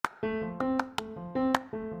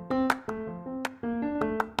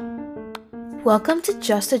Welcome to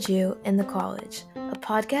Just a Jew in the College, a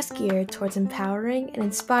podcast geared towards empowering and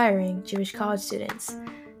inspiring Jewish college students.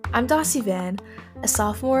 I'm Dossie Van, a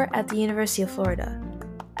sophomore at the University of Florida.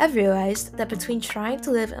 I've realized that between trying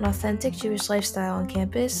to live an authentic Jewish lifestyle on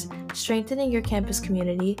campus, strengthening your campus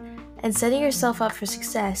community, and setting yourself up for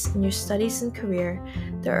success in your studies and career,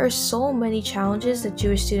 there are so many challenges that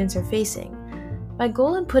Jewish students are facing. My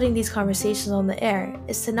goal in putting these conversations on the air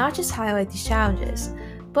is to not just highlight these challenges,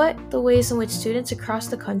 but the ways in which students across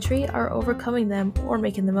the country are overcoming them or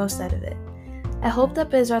making the most out of it. I hope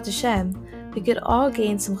that Bezrat Hashem, we could all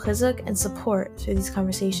gain some chizuk and support through these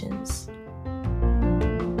conversations.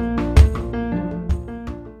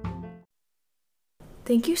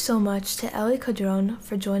 Thank you so much to Elie Codron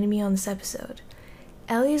for joining me on this episode.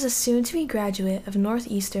 Elie is a soon-to-be graduate of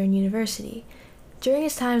Northeastern University. During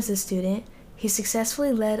his time as a student, he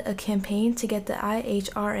successfully led a campaign to get the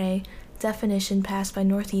IHRA definition passed by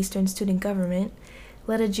Northeastern student government,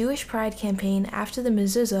 led a Jewish pride campaign after the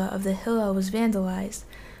mezuzah of the Hillel was vandalized,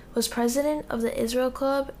 was president of the Israel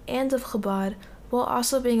Club and of Chabad while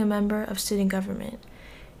also being a member of student government.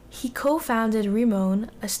 He co-founded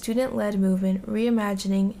Rimon, a student-led movement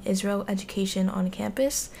reimagining Israel education on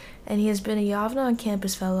campus, and he has been a Yavna on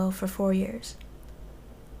Campus Fellow for 4 years.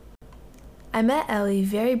 I met Elie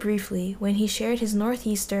very briefly when he shared his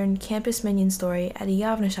Northeastern campus minyan story at a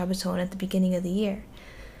Yavna Shabbaton at the beginning of the year.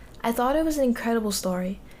 I thought it was an incredible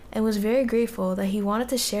story and was very grateful that he wanted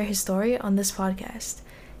to share his story on this podcast.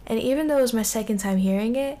 And even though it was my second time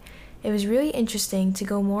hearing it, it was really interesting to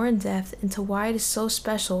go more in depth into why it is so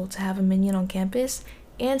special to have a minyan on campus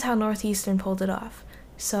and how Northeastern pulled it off.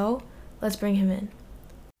 So, let's bring him in.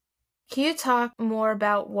 Can you talk more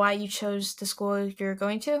about why you chose the school you're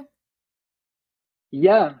going to?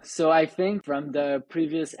 Yeah, so I think from the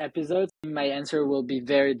previous episodes, my answer will be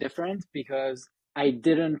very different because I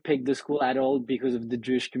didn't pick the school at all because of the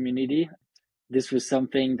Jewish community. This was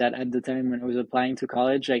something that at the time when I was applying to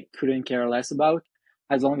college, I couldn't care less about.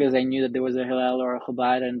 As long as I knew that there was a Hillel or a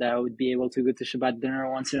Chabad and that I would be able to go to Shabbat dinner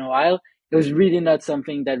once in a while, it was really not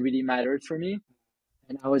something that really mattered for me.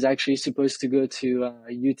 And I was actually supposed to go to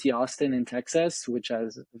UT Austin in Texas, which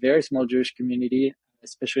has a very small Jewish community,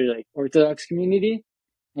 especially like Orthodox community.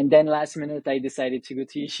 And then last minute, I decided to go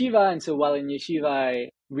to yeshiva. And so while in yeshiva, I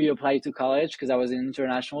reapplied to college because I was an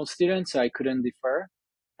international student, so I couldn't defer.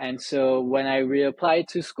 And so when I reapplied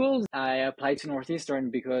to schools, I applied to Northeastern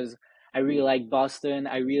because I really like Boston.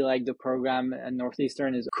 I really like the program. And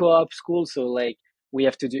Northeastern is a co-op school. So like we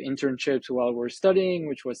have to do internships while we're studying,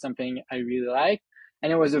 which was something I really liked.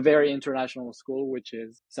 And it was a very international school, which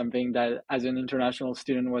is something that as an international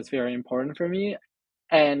student was very important for me.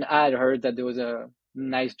 And I had heard that there was a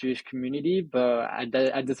nice Jewish community, but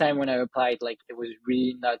at the time when I applied, like it was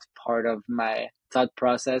really not part of my thought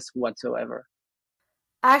process whatsoever.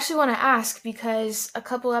 I actually want to ask because a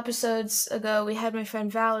couple episodes ago we had my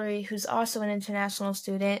friend Valerie, who's also an international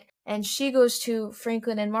student, and she goes to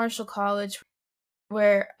Franklin and Marshall College,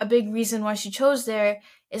 where a big reason why she chose there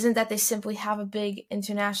isn't that they simply have a big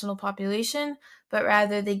international population, but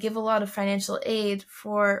rather they give a lot of financial aid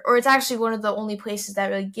or it's actually one of the only places that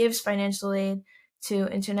really gives financial aid to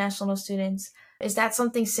international students. Is that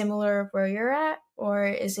something similar where you're at, or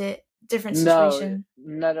is it a different situation?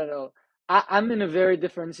 No, not at all. I'm in a very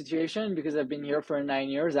different situation because I've been here for 9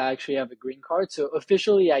 years. I actually have a green card. So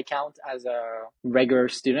officially I count as a regular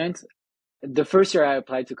student. The first year I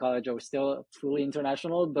applied to college, I was still fully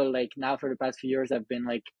international, but like now for the past few years, I've been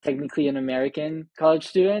like technically an American college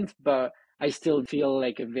student, but I still feel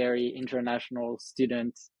like a very international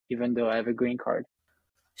student, even though I have a green card.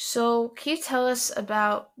 So can you tell us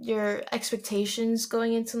about your expectations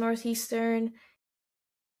going into Northeastern?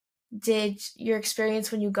 Did your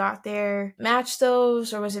experience when you got there match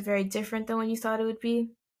those, or was it very different than what you thought it would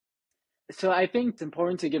be? So I think it's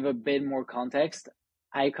important to give a bit more context.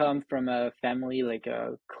 I come from a family, like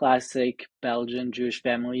a classic Belgian Jewish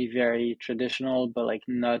family, very traditional, but like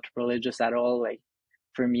not religious at all. Like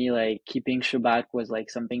for me, like keeping Shabbat was like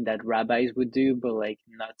something that rabbis would do, but like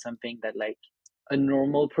not something that like a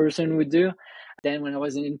normal person would do. Then when I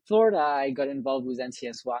was in Florida, I got involved with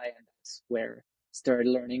NCSY, and that's where I started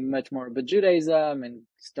learning much more about Judaism and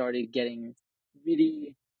started getting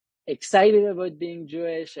really excited about being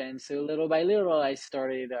Jewish. And so little by little, I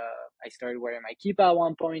started wearing my kippah at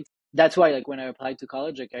one point. That's why, like when I applied to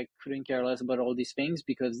college, like I couldn't care less about all these things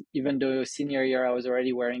because even though senior year I was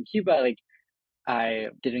already wearing kippah, like I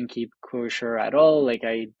didn't keep kosher at all. Like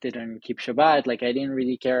I didn't keep Shabbat. Like I didn't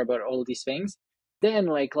really care about all these things. Then,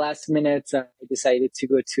 like last minute, I decided to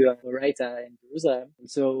go to Loraita in Jerusalem. And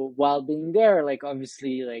so while being there, like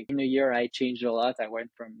obviously, like in a year, I changed a lot. I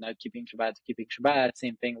went from not keeping Shabbat to keeping Shabbat.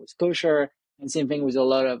 Same thing with kosher, and same thing with a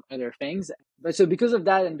lot of other things. But so because of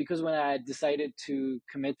that, and because when I decided to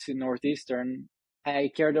commit to Northeastern,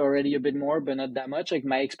 I cared already a bit more, but not that much. Like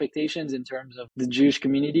my expectations in terms of the Jewish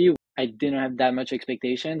community, I didn't have that much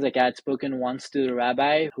expectations. Like I had spoken once to the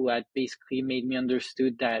rabbi who had basically made me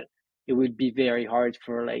understood that it would be very hard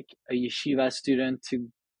for like a yeshiva student to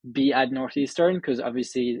be at Northeastern because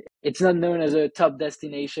obviously it's not known as a top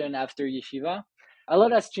destination after yeshiva. A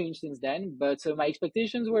lot has changed since then, but so my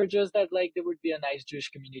expectations were just that like there would be a nice Jewish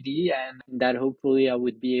community and that hopefully I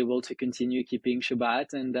would be able to continue keeping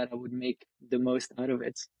Shabbat and that I would make the most out of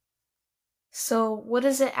it. So, what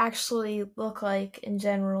does it actually look like in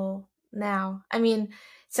general now? I mean, it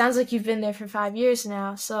sounds like you've been there for 5 years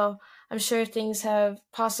now, so I'm sure things have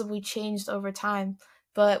possibly changed over time.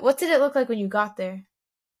 But what did it look like when you got there?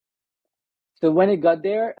 So when it got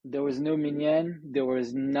there, there was no minyan. There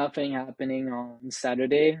was nothing happening on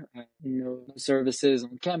Saturday. No services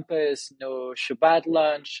on campus. No Shabbat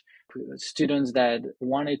lunch. Students that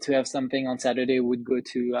wanted to have something on Saturday would go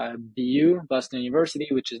to BU, Boston University,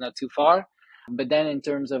 which is not too far. But then in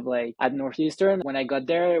terms of like at Northeastern, when I got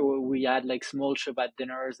there, we had like small Shabbat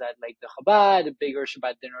dinners at like the Chabad, bigger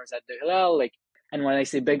Shabbat dinners at the Hillel. Like, and when I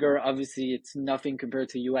say bigger, obviously it's nothing compared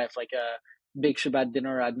to UF. Like a big Shabbat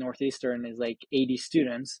dinner at Northeastern is like 80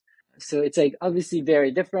 students. So it's like obviously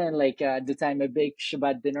very different. Like at the time, a big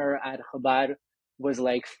Shabbat dinner at Chabad was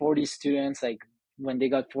like 40 students. Like when they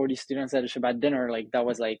got 40 students at a Shabbat dinner, like that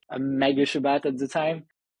was like a mega Shabbat at the time.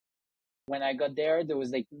 When I got there, there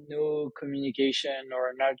was like no communication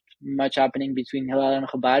or not much happening between Hillel and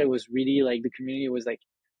Chabad. It was really like the community was like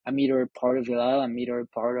a meter part of Hillel, a meter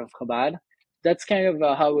part of Chabad. That's kind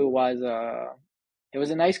of how it was. It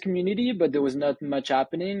was a nice community, but there was not much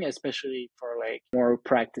happening, especially for like more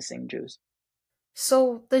practicing Jews.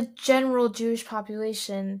 So, the general Jewish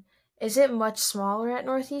population, is it much smaller at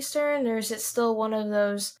Northeastern, or is it still one of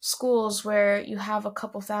those schools where you have a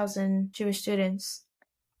couple thousand Jewish students?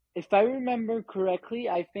 If I remember correctly,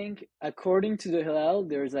 I think according to the Hillel,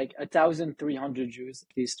 there's like 1,300 Jews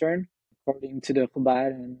at Eastern, according to the Chabad,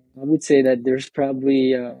 and I would say that there's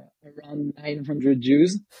probably around 900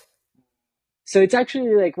 Jews. So it's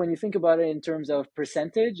actually like when you think about it in terms of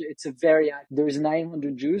percentage, it's a very there's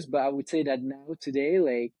 900 Jews, but I would say that now today,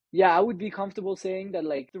 like yeah, I would be comfortable saying that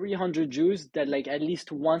like 300 Jews that like at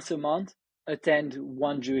least once a month attend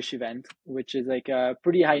one Jewish event, which is like a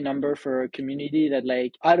pretty high number for a community that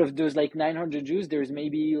like out of those like 900 Jews, there's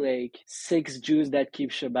maybe like 6 Jews that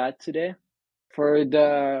keep Shabbat today for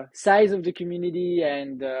the size of the community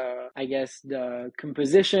and I guess the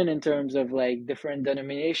composition in terms of like different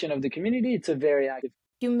denomination of the community, it's a very active.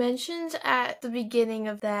 You mentioned at the beginning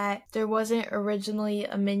of that there wasn't originally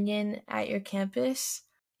a minyan at your campus.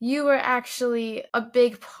 You were actually a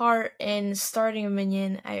big part in starting a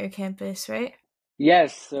minyan at your campus, right?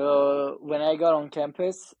 Yes, so when I got on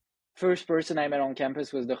campus, first person I met on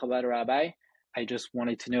campus was the Chabad rabbi. I just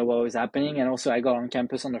wanted to know what was happening, and also I got on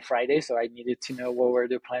campus on a Friday, so I needed to know what were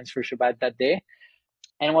the plans for Shabbat that day.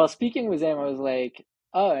 And while speaking with him, I was like,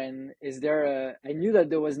 oh, and is there I knew that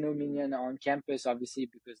there was no minyan on campus, obviously,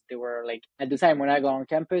 because they were like, at the time when I got on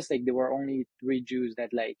campus, like there were only 3 Jews that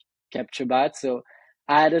like kept Shabbat. So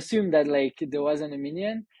I had assumed that like there wasn't a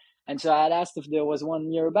minyan. And so I had asked if there was one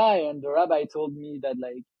nearby, and the rabbi told me that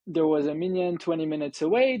like there was a minyan 20 minutes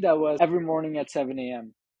away that was every morning at 7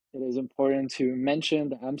 a.m. It is important to mention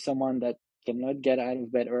that I'm someone that cannot get out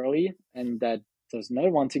of bed early and that does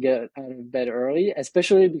not want to get out of bed early,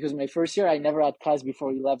 especially because my first year I never had class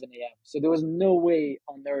before 11 a.m. So there was no way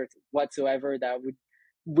on earth whatsoever that I would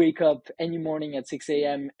wake up any morning at 6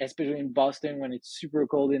 a.m., especially in Boston when it's super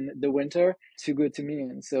cold in the winter, to go to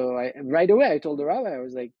minyan. So right away I told the rabbi, I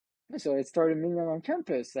was like, so let's start a minyan on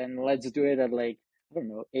campus and let's do it at like, I don't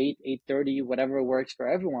know, 8, 8:30, whatever works for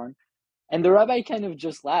everyone. And the rabbi kind of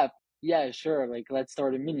just laughed. Yeah, sure. Like, let's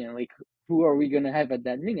start a minyan. Like, who are we going to have at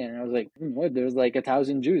that minyan? And I was like, there's like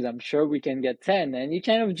 1,000 Jews. I'm sure we can get 10. And he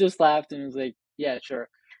kind of just laughed and was like, yeah, sure.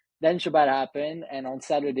 Then Shabbat happened. And on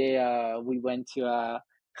Saturday, we went to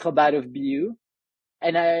Chabad of BU.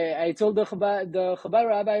 And I told the Chabad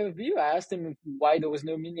rabbi of BU, I asked him why there was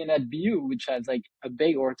no minyan at BU, which has like a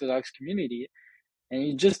big Orthodox community. And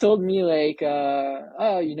he just told me like,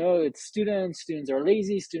 oh, it's students are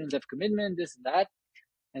lazy, students have commitment, this and that.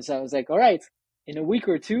 And so I was like, all right, in a week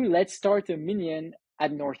or two, let's start a minyan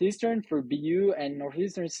at Northeastern for BU and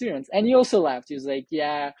Northeastern students. And he also laughed. He was like,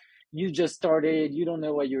 yeah, you just started, you don't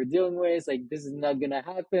know what you're dealing with, like this is not gonna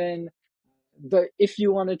happen. but if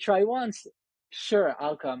you want to try once, sure,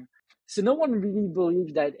 I'll come. So no one really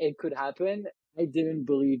believed that it could happen. I didn't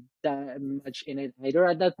believe that much in it either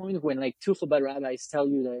at that point. When like two Chabad rabbis tell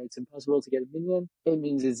you that it's impossible to get a minyan, it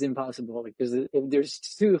means it's impossible. Because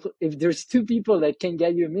if there's two people that can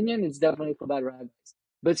get you a minyan, it's definitely Chabad rabbis.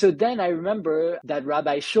 But so then I remember that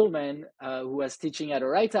Rabbi Shulman, who was teaching at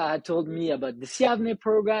Oraita, had told me about the Siavne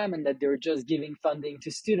program and that they were just giving funding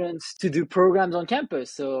to students to do programs on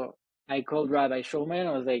campus. So I called Rabbi Shulman.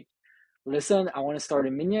 I was like, listen, I want to start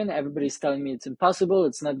a minyan. Everybody's telling me it's impossible.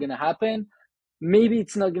 It's not going to happen. Maybe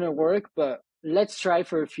it's not going to work, but let's try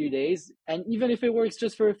for a few days. And even if it works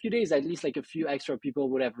just for a few days, at least like a few extra people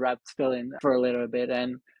would have wrapped fill in for a little bit.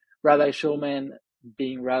 And Rabbi Shulman,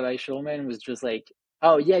 being Rabbi Shulman, was just like,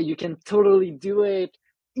 oh yeah, you can totally do it.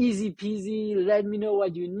 Easy peasy. Let me know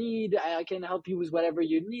what you need. I can help you with whatever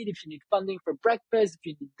you need. If you need funding for breakfast, if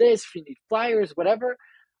you need this, if you need flyers, whatever,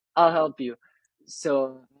 I'll help you.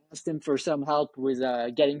 So I asked him for some help with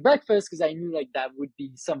getting breakfast because I knew like that would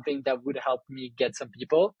be something that would help me get some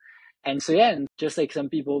people. And so, yeah, and just like some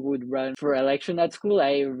people would run for election at school,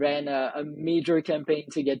 I ran a major campaign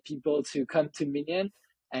to get people to come to Minyan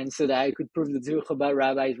and so that I could prove the two Chabad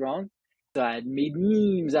rabbis wrong. So I had made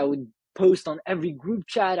memes. I would post on every group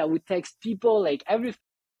chat. I would text people, like every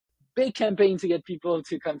big campaign to get people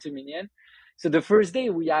to come to Minyan. So the first day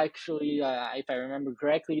we actually, if I remember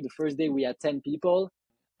correctly, the first day we had 10 people.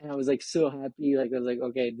 And I was like so happy. Like I was like,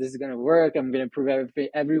 okay, this is going to work. I'm going to prove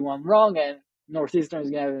everyone wrong. And Northeastern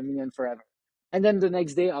is going to have a minyan forever. And then the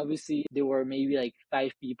next day, obviously, there were maybe like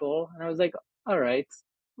 5 people. And I was like, all right,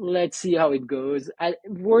 let's see how it goes. At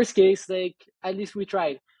worst case, like at least we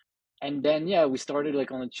tried. And then, yeah, we started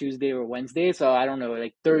like on a Tuesday or Wednesday. So I don't know,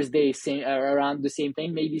 like Thursday, same around the same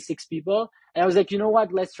thing, maybe 6 people. And I was like, you know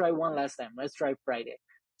what? Let's try one last time. Let's try Friday.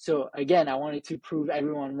 So again, I wanted to prove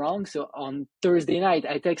everyone wrong. So on Thursday night,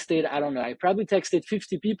 I texted, I don't know, I probably texted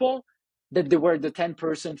 50 people that they were the 10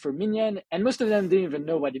 person for Minyan. And most of them didn't even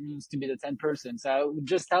know what it means to be the 10 person. So I would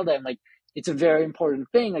just tell them like, it's a very important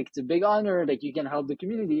thing. Like it's a big honor. Like you can help the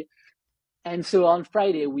community. And so on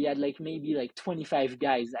Friday, we had like maybe like 25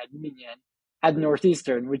 guys at Minyan at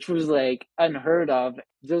Northeastern, which was like unheard of,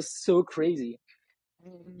 just so crazy.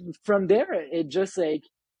 And from there, it just like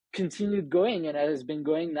continued going and it has been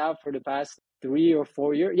going now for the past 3 or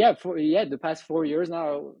 4 years. The past 4 years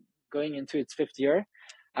now, going into its 5th year,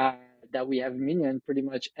 that we have Minyan pretty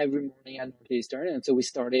much every morning at Northeastern. And so we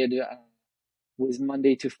started was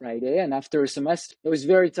Monday to Friday. And after a semester, it was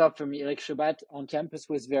very tough for me. Like Shabbat on campus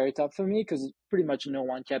was very tough for me because pretty much no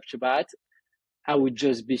one kept Shabbat. I would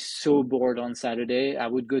just be so bored on Saturday. I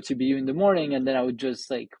would go to BU in the morning and then I would just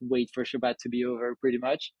like wait for Shabbat to be over pretty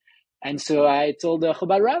much. And so I told the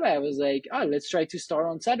Chabad rabbi, I was like, let's try to start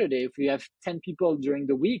on Saturday. If we have 10 people during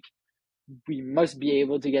the week, we must be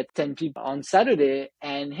able to get 10 people on Saturday.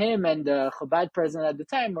 And him and the Chabad president at the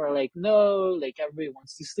time were like, no, like everybody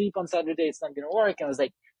wants to sleep on Saturday. It's not going to work. And I was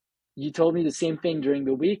like, you told me the same thing during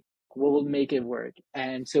the week. We'll make it work.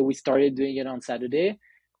 And so we started doing it on Saturday.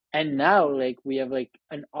 And now like we have like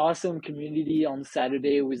an awesome community on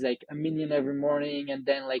Saturday with like a minyan every morning and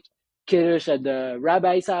then like kiddush at the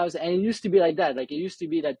rabbi's house. And it used to be like that. Like it used to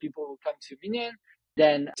be that people would come to minyan,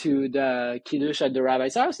 then to the kiddush at the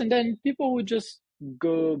rabbi's house, and then people would just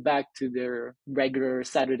go back to their regular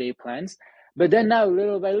Saturday plans. But then now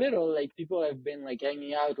little by little, like people have been like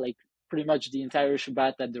hanging out like pretty much the entire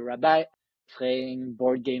Shabbat at the rabbi, playing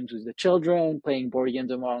board games with the children, playing board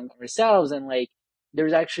games among ourselves, and like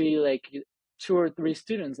there's actually like 2 or 3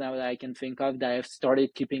 students now that I can think of that have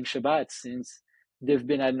started keeping Shabbat since they've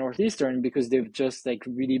been at Northeastern because they've just like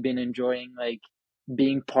really been enjoying like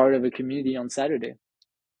being part of a community on Saturday.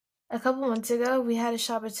 A couple months ago, we had a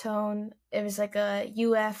Shabbaton. It was like a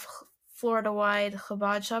UF Florida-wide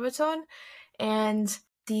Chabad Shabbaton, and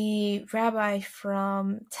the rabbi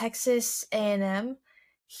from Texas A&M,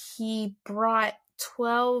 he brought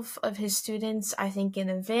 12 of his students, I think in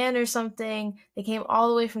a van or something. They came all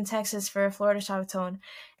the way from Texas for a Florida Shabbaton.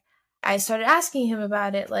 I started asking him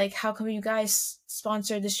about it, like, how come you guys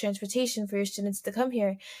sponsored this transportation for your students to come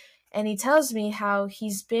here? And he tells me how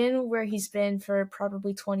he's been where he's been for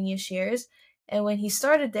probably 20-ish years. And when he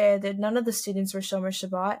started there, that none of the students were Shomer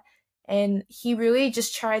Shabbat. And he really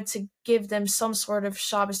just tried to give them some sort of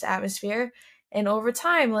Shabbos atmosphere. And over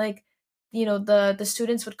time, like, the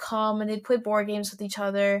students would come and they'd play board games with each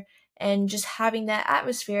other. And just having that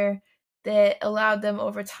atmosphere that allowed them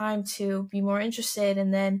over time to be more interested.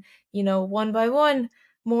 And then, one by one,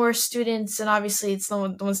 more students, and obviously it's no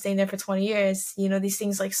one staying there for 20 years. These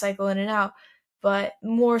things like cycle in and out. but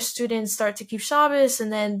more students start to keep Shabbos,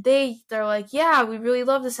 and then they're like, yeah, we really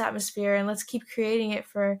love this atmosphere, and let's keep creating it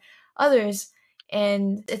for others.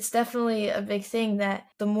 And it's definitely a big thing that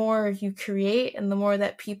the more you create and the more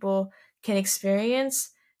that people can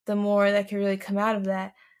experience, the more that can really come out of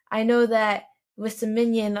that. I know that with the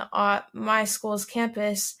minyan on my school's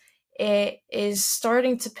campus, it is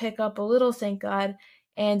starting to pick up a little, thank God.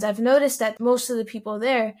 And I've noticed that most of the people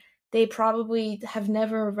there, they probably have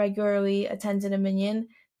never regularly attended a minyan.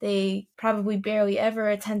 They probably barely ever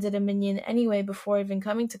attended a minyan anyway before even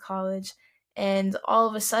coming to college. And all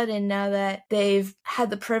of a sudden, now that they've had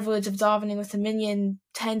the privilege of davening with a minyan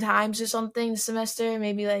 10 times or something this semester,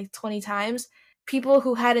 maybe like 20 times, people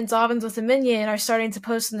who hadn't davened with a minyan are starting to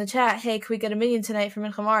post in the chat, hey, can we get a minyan tonight for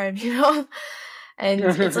Mincha Maariv, you know? And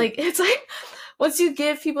it's like once you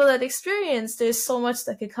give people that experience, there's so much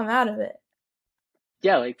that could come out of it.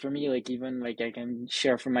 Yeah, like for me, like even like I can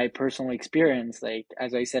share from my personal experience, like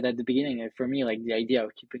as I said at the beginning, like for me, like the idea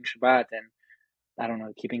of keeping Shabbat and I don't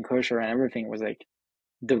know, keeping kosher and everything was like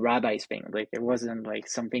the rabbi's thing. Like it wasn't like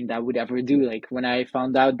something that I would ever do. Like when I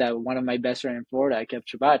found out that one of my best friends in Florida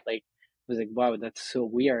kept Shabbat, like I was like, wow, that's so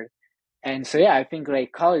weird. And so yeah, I think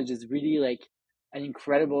like college is really like an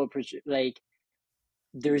incredible opportunity. Like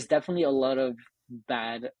there's definitely a lot of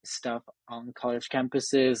bad stuff on college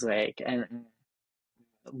campuses, like and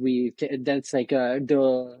we that's like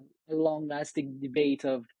the long lasting debate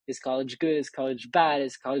of is college good, is college bad,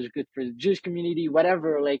 is college good for the Jewish community,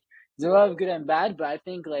 whatever. Like there's a lot of good and bad, but I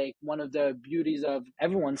think like one of the beauties of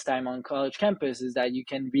everyone's time on college campus is that you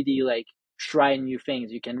can really like try new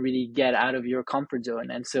things, you can really get out of your comfort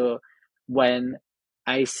zone. And so when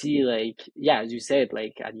I see like yeah, as you said,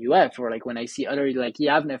 like at UF, or like when I see other like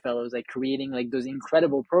Yavne fellows like creating like those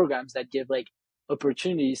incredible programs that give like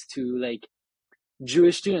opportunities to like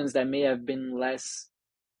Jewish students that may have been less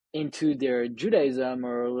into their Judaism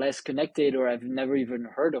or less connected, or have never even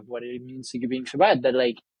heard of what it means to keeping Shabbat, that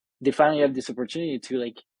like they finally have this opportunity to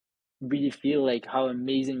like really feel like how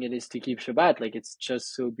amazing it is to keep Shabbat. Like it's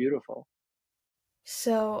just so beautiful.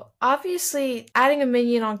 So obviously, adding a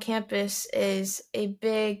minyan on campus is a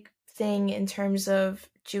big thing in terms of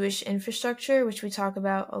Jewish infrastructure, which we talk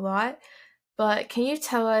about a lot. But can you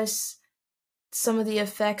tell us some of the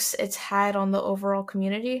effects it's had on the overall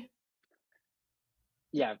community?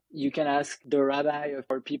 Yeah, you can ask the rabbi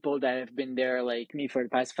or people that have been there like me for the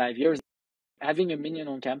past 5 years. Having a minyan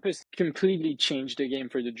on campus completely changed the game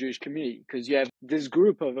for the Jewish community, because you have this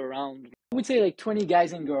group of around, I would say like 20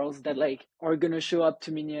 guys and girls that like are gonna show up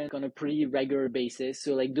to minyan on a pretty regular basis.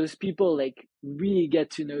 So like those people like really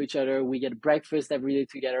get to know each other. We get breakfast every day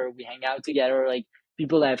together. We hang out together. Like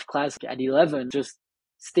people that have class at 11 just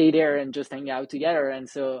stay there and just hang out together. And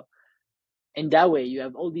so in that way you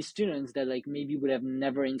have all these students that like maybe would have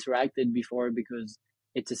never interacted before, because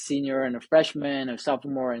it's a senior and a freshman, a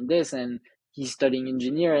sophomore and this, and he's studying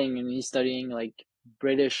engineering and he's studying like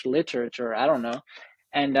British literature, I don't know.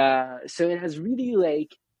 And so it has really like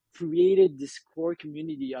created this core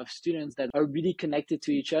community of students that are really connected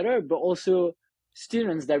to each other, but also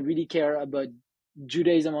students that really care about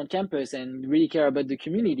Judaism on campus and really care about the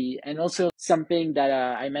community. And also something that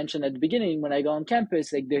I mentioned at the beginning, when I go on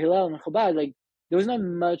campus, like the Hillel and Chabad, like there was not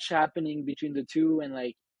much happening between the two, and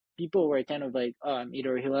like people were kind of like, oh, I'm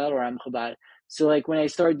either Hillel or I'm Chabad. So like when I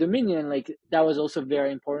started Dominion, like that was also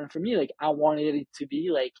very important for me. Like I wanted it to be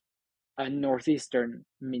like a Northeastern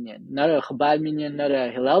minyan, not a Chabad minyan, not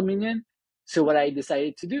a Hillel minyan. So what I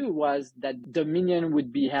decided to do was that the minyan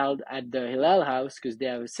would be held at the Hillel house because they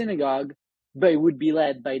have a synagogue, but it would be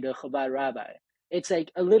led by the Chabad rabbi. It's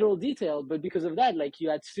like a little detail, but because of that, like you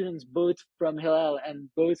had students both from Hillel and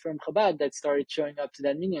both from Chabad that started showing up to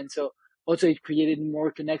that minyan. So also it created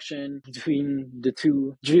more connection between the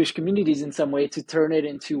two Jewish communities in some way to turn it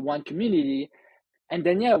into one community. And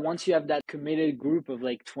then yeah, once you have that committed group of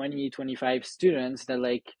like 20 25 students that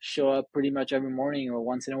like show up pretty much every morning or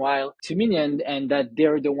once in a while to minyan, and that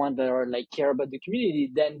they're the one that are like care about the community,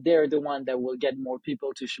 then they're the one that will get more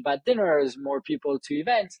people to Shabbat dinners, more people to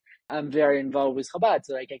events. I'm very involved with Chabad,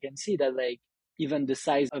 so like I can see that like even the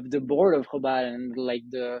size of the board of Chabad and like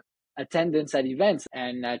the attendance at events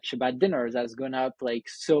and at Shabbat dinners has gone up like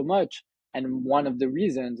so much. And one of the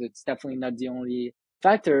reasons, it's definitely not the only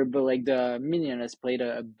factor, but like the minyan has played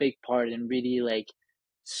a big part in really like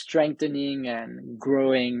strengthening and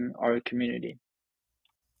growing our community.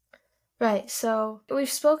 Right, so we've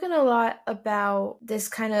spoken a lot about this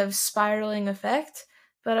kind of spiraling effect,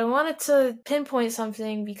 but I wanted to pinpoint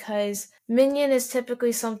something because minyan is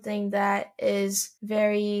typically something that is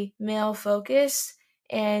very male focused,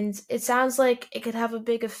 and it sounds like it could have a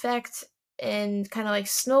big effect and kind of like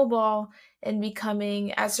snowball and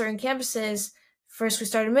becoming, at certain campuses, first we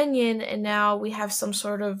started minyan, and now we have some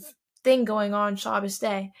sort of thing going on Shabbos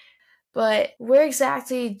day. But where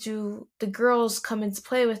exactly do the girls come into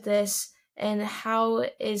play with this, and how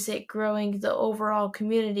is it growing the overall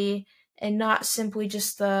community and not simply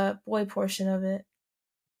just the boy portion of it?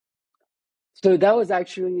 So that was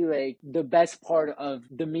actually like the best part of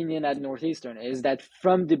the minyan at Northeastern, is that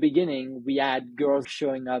from the beginning we had girls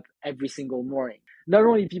showing up every single morning. Not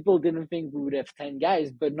only people didn't think we would have 10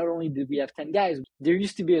 guys, but not only did we have 10 guys, there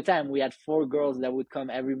used to be a time we had 4 girls that would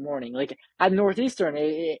come every morning. Like at Northeastern,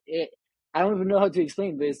 I don't even know how to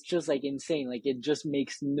explain, but it's just like insane. Like it just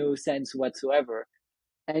makes no sense whatsoever.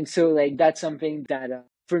 And so, like, that's something that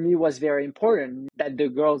for me was very important, that the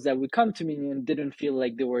girls that would come to me and didn't feel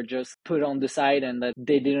like they were just put on the side and that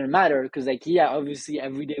they didn't matter. Because, like, yeah, obviously,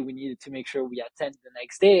 every day we needed to make sure we had 10 the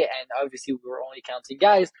next day. And obviously, we were only counting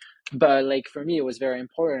guys. But, like, for me, it was very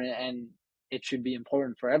important. And it should be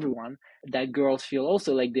important for everyone that girls feel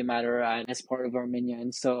also like they matter as part of our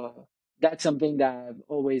minyan. So that's something that I've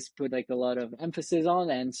always put like a lot of emphasis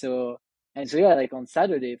on. And so yeah, like on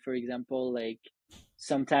Saturday, for example, like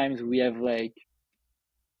sometimes we have like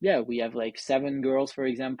 7 girls, for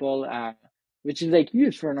example, which is like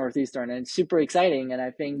huge for Northeastern and super exciting. And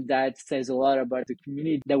I think that says a lot about the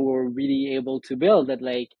community that we're really able to build. That,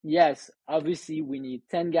 like, yes, obviously we need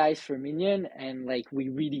 10 guys for minyan, and like we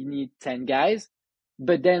really need 10 guys.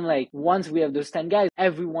 But then, like, once we have those 10 guys,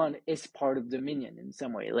 everyone is part of the minyan in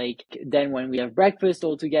some way. Like, then when we have breakfast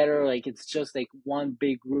all together, like, it's just like one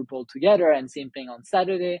big group all together, and same thing on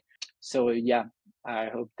Saturday. So, yeah, I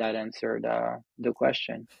hope that answered the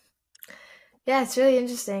question. Yeah, it's really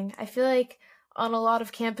interesting. I feel like on a lot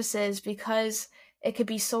of campuses, because it could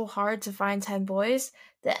be so hard to find 10 boys,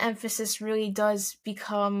 the emphasis really does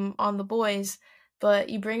become on the boys. But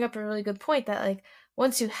you bring up a really good point that, like,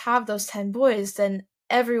 once you have those 10 boys, then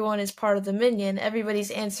everyone is part of the minyan.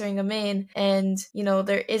 Everybody's answering a main, and,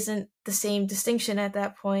 there isn't the same distinction at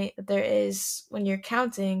that point that there is when you're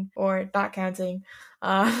counting or not counting.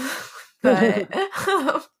 But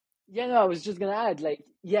Yeah, no, I was just gonna add, like,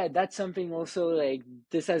 yeah, that's something also, like,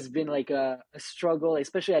 this has been like a struggle,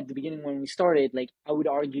 especially at the beginning when we started. Like, I would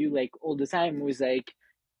argue, like, all the time was like,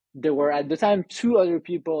 there were at the time two other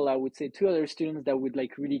people, I would say two other students that would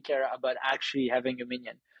like really care about actually having a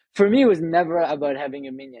minion. For me, it was never about having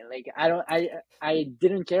a minion. Like, I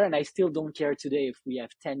didn't care, and I still don't care today if we have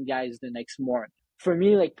 10 guys the next morning. For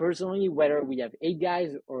me, like, personally, whether we have 8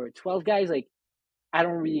 guys or 12 guys, like, I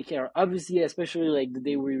don't really care. Obviously, especially like the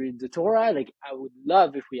day we read the Torah, like, I would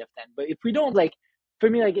love if we have 10. But if we don't, like, for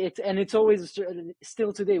me, like, it's always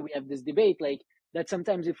still today we have this debate, like, that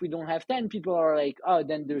sometimes if we don't have 10, people are like, oh,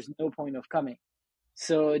 then there's no point of coming.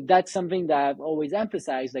 So that's something that I've always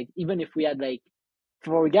emphasized. Like, even if we had like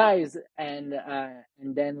 4 guys, and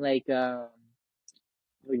then like we'll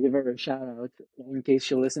give her a shout out in case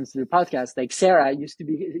she listens to the podcast. Like, Sarah used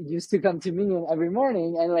to come to Minyan every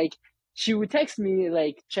morning, and like she would text me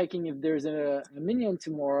like checking if there's a Minyan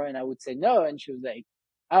tomorrow, and I would say no, and she was like,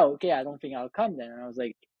 "Oh, okay, I don't think I'll come then." And I was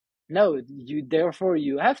like, "No, you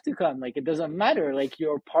have to come. Like, it doesn't matter. Like,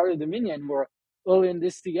 you're part of the Minyan. We're all in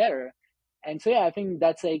this together." And so yeah, I think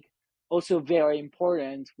that's like also very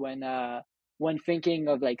important when thinking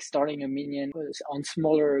of like starting a minyan on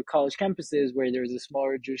smaller college campuses where there's a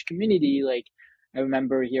smaller Jewish community. Like, I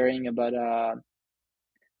remember hearing about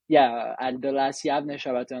at the last Yavne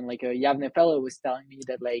Shabbaton, like a Yavne fellow was telling me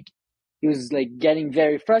that like he was like getting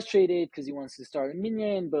very frustrated because he wants to start a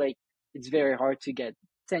minyan, but like it's very hard to get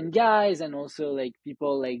 10 guys, and also like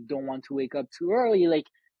people like don't want to wake up too early. Like,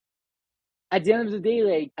 at the end of the day,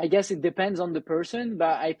 like, I guess it depends on the person,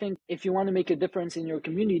 but I think if you want to make a difference in your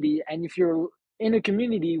community, and if you're in a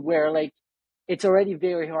community where like it's already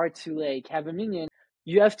very hard to like have a minion,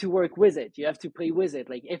 you have to work with it. You have to play with it.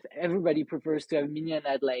 Like, if everybody prefers to have a minion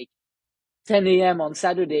at like 10 a.m. on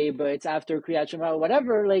Saturday, but it's after Kriyat Shema or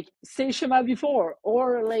whatever, like, say Shema before,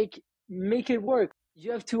 or like make it work.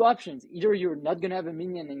 You have two options. Either you're not gonna have a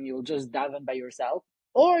minion and you'll just daven by yourself,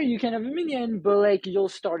 or you can have a minion, but like you'll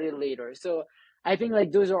start it later. So I think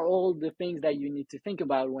like those are all the things that you need to think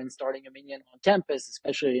about when starting a minion on campus,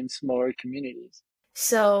 especially in smaller communities.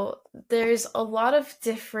 So there's a lot of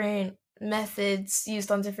different methods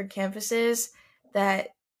used on different campuses that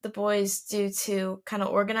the boys do to kind of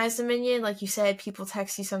organize the minyan. Like you said, people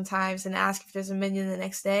text you sometimes and ask if there's a minyan the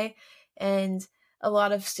next day. And a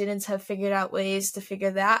lot of students have figured out ways to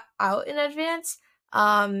figure that out in advance.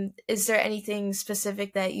 Is there anything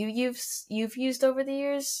specific that you've used over the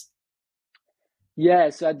years?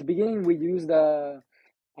 Yeah, so at the beginning we used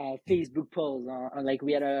Facebook polls like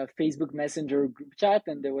we had a Facebook Messenger group chat,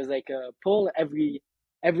 and there was like a poll every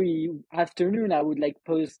afternoon. I would like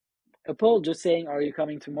post a poll just saying, "Are you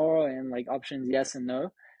coming tomorrow?" and like options yes and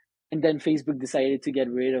no. And then Facebook decided to get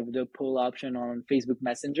rid of the poll option on Facebook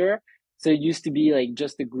Messenger. So it used to be like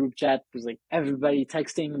just a group chat was like everybody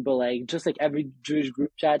texting, but like just like every Jewish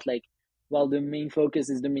group chat, like while the main focus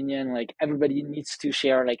is the minyan, like everybody needs to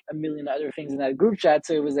share like a million other things in that group chat.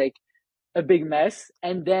 So it was like a big mess.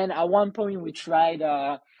 And then at one point we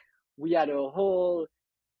had a whole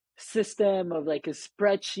system of like a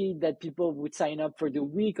spreadsheet that people would sign up for the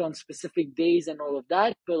week on specific days and all of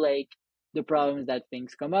that. But like the problem is that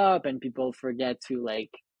things come up and people forget to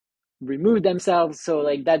like remove themselves. So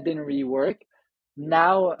like that didn't really work.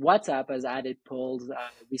 Now WhatsApp has added polls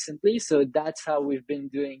recently. So that's how we've been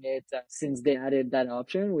doing it since they added that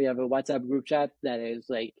option. We have a WhatsApp group chat that is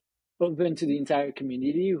like open to the entire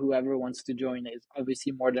community. Whoever wants to join is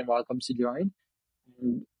obviously more than welcome to join.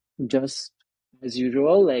 And just as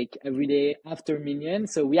usual, like every day after minyan.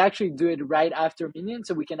 So we actually do it right after minyan,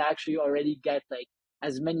 so we can actually already get like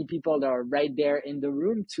as many people that are right there in the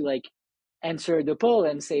room to like answer the poll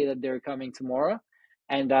and say that they're coming tomorrow.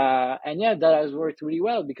 And yeah, that has worked really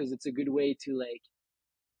well because it's a good way to like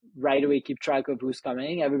right away keep track of who's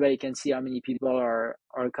coming. Everybody can see how many people are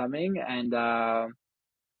coming, and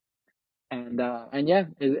yeah,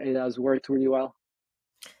 it has worked really well.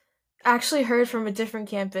 I actually heard from a different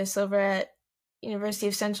campus over at University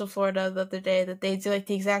of Central Florida the other day that they do like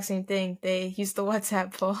the exact same thing. They use the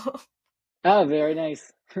WhatsApp poll. Oh, very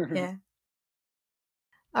nice. Yeah.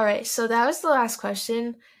 All right, so that was the last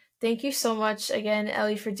question. Thank you so much again,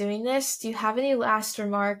 Elie, for doing this. Do you have any last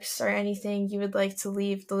remarks or anything you would like to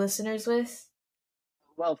leave the listeners with?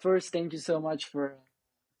 Well, first, thank you so much for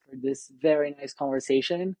this very nice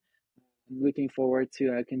conversation. I'm looking forward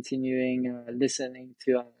to continuing listening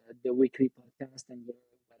to the weekly podcast and what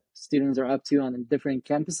students are up to on different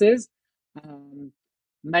campuses.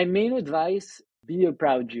 My main advice, be a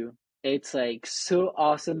proud Jew. It's like so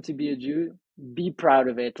awesome to be a Jew. Be proud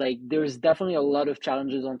of it. Like there's definitely a lot of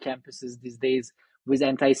challenges on campuses these days with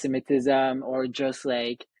anti-Semitism, or just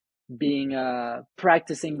like being a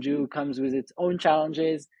practicing Jew comes with its own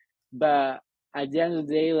challenges. But at the end of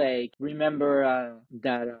the day, like remember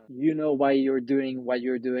that you know why you're doing what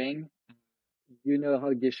you're doing. You know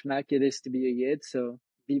how geschmack it is to be a Yid, so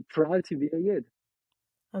be proud to be a Yid.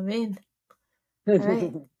 Amen. All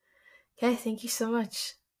right. Okay, thank you so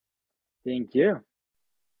much. Thank you.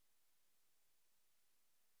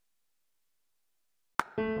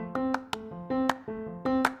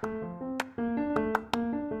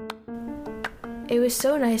 It was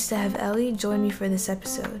so nice to have Elie join me for this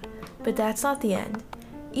episode, but that's not the end.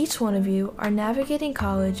 Each one of you are navigating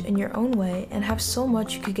college in your own way and have so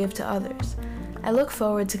much you could give to others. I look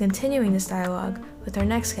forward to continuing this dialogue with our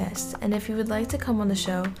next guest, and if you would like to come on the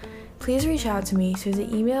show, please reach out to me through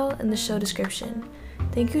the email in the show description.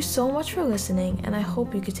 Thank you so much for listening, and I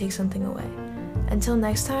hope you could take something away. Until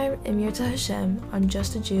next time, Emir to Hashem on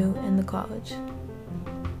Just a Jew in the College.